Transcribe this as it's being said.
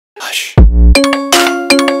Hush.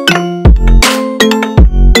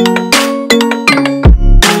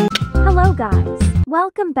 Hello guys,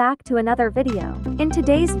 welcome back to another video. In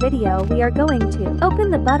today's video we are going to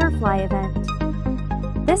open the butterfly event.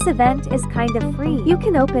 This event is kind of free. You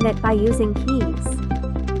can open it by using keys.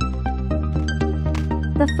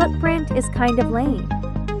 The footprint is kind of lame.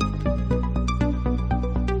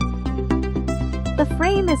 The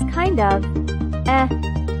frame is kind of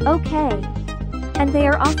okay. And they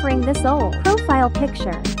are offering this old profile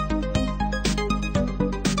picture.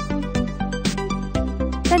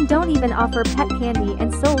 Then don't even offer pet candy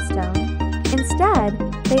and soulstone. Instead,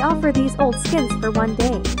 they offer these old skins for 1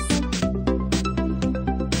 day.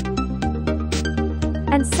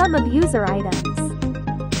 And some abuser items.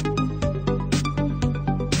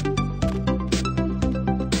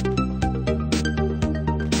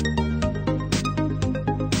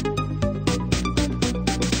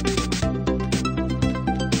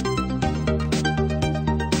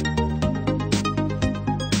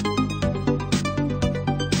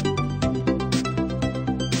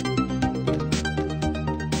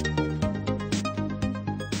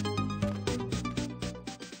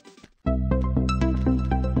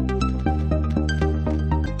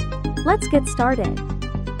 Let's get started.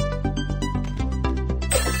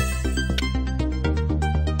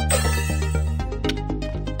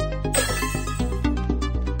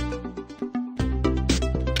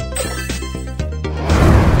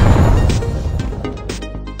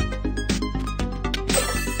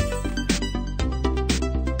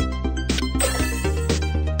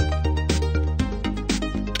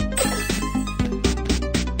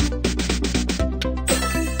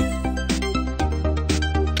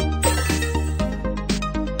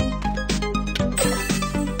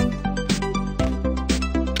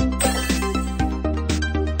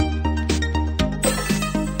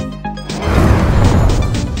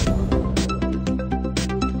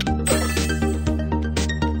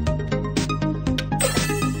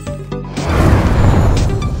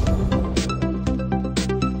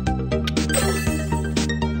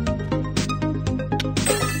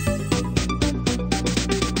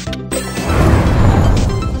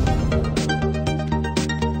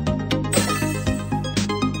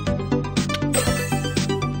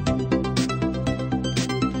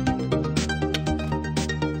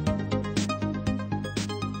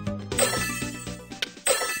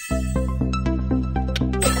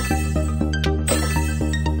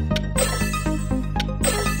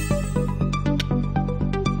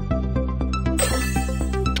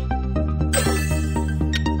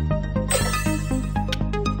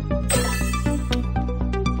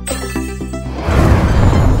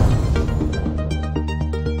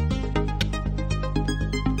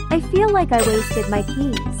 I feel like I wasted my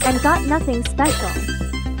keys and got nothing special.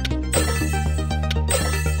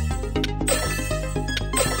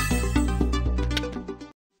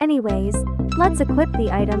 Anyways, let's equip the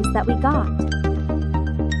items that we got.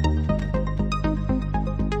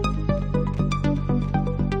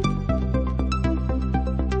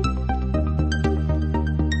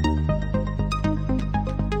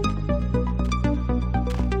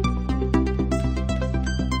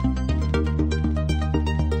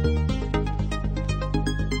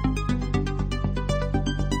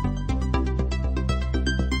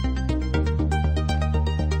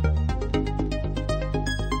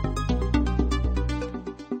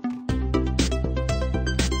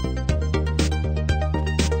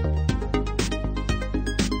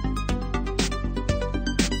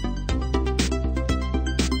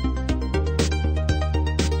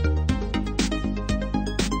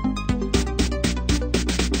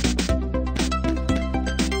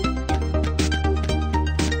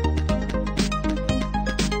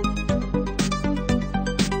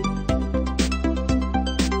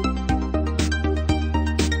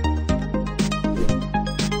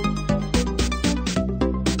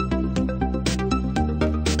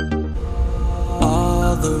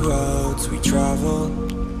 The roads we travel,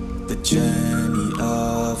 the journey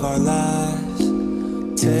of our lives.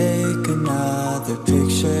 Take another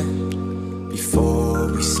picture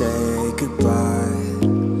before we say goodbye.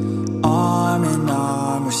 Arm in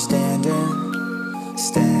arm we're standing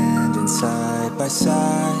side by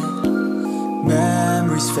side.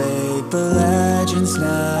 Memories fade but legends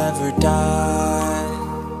never die.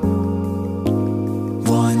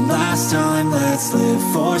 One last time, let's live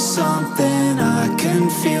for something. I can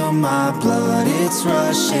feel my blood, it's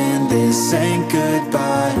rushing. This ain't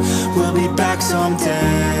goodbye, we'll be back someday.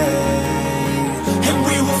 And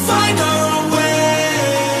we will find our own way.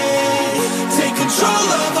 Take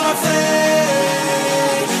control of our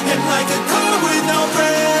fate. And like a car with no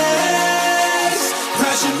brakes,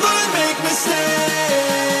 crashing learn, make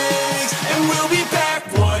mistakes, and we'll be back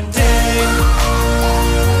one day.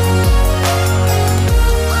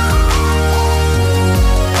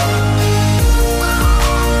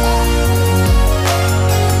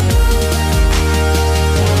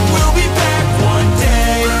 We'll be back one day.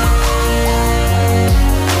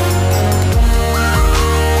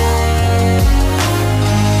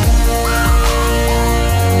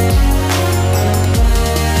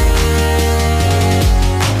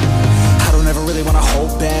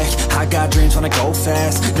 I got dreams, wanna go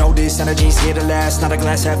fast. Know this energy's here to last. Not a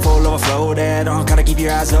glass half full, overflow that. Gotta keep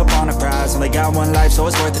your eyes up on the prize. Only got one life, so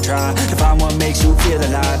it's worth a try. To find what makes you feel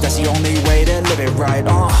alive, that's the only way to live it right.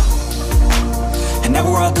 And now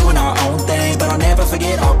we're all doing our own thing, but I'll never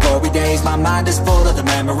forget our glory days. My mind is full of the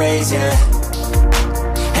memories, yeah.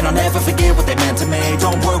 And I'll never forget what they meant to me.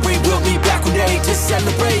 Don't worry, we'll be back one day to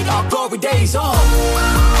celebrate our glory days,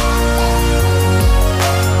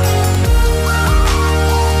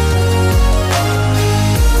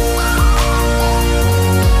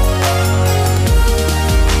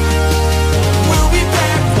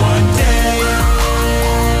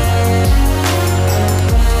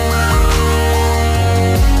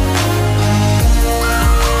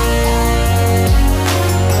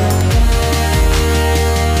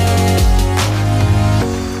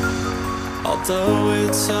 Although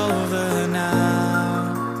it's over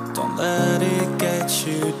now, don't let it get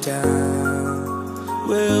you down.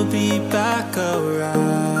 We'll be back around.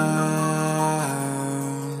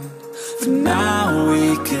 For now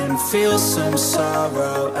we can feel some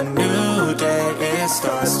sorrow. A new day, it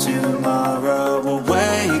starts tomorrow. We'll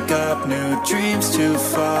wake up, new dreams to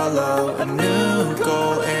follow. A new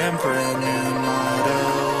goal and brand new motto.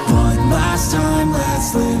 One last time,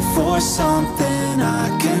 let's live for something. I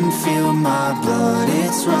can feel my blood,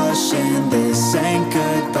 it's rushing. This ain't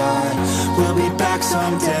goodbye, we'll be back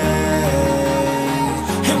someday.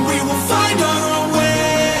 And we will find our own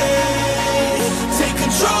way, take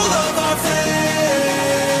control of our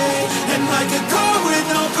fate. And like a car with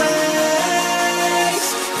no brakes,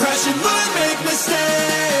 crash and learn, make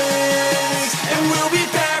mistakes, and we'll be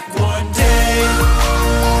back one day.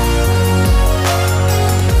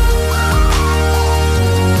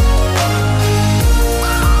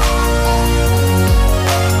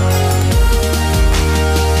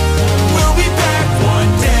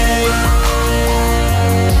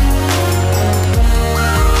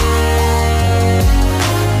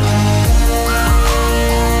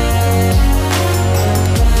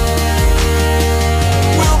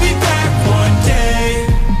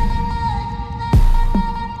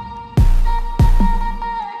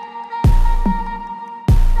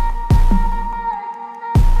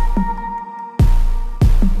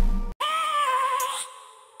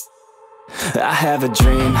 I have a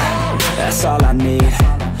dream, that's all I need.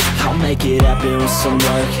 I'll make it happen with some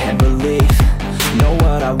work and belief. Know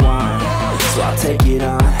what I want, so I'll take it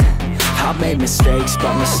on. I've made mistakes,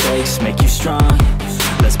 but mistakes make you strong.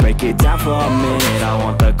 Let's break it down for a minute. I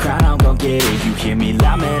want the crown, I'm gon' get it. You hear me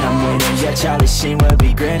loud, man, I'm winning. Yeah, Charlie Sheen will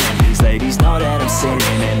be grinning. These ladies know that I'm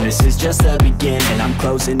sinning, and this is just the beginning. I'm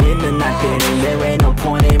closing in the ninth inning, there ain't no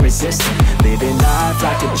point in resisting. Living life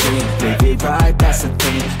like a dream, live it right, that's the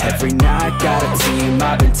thing. Every night got a team,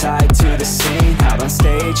 I've been tired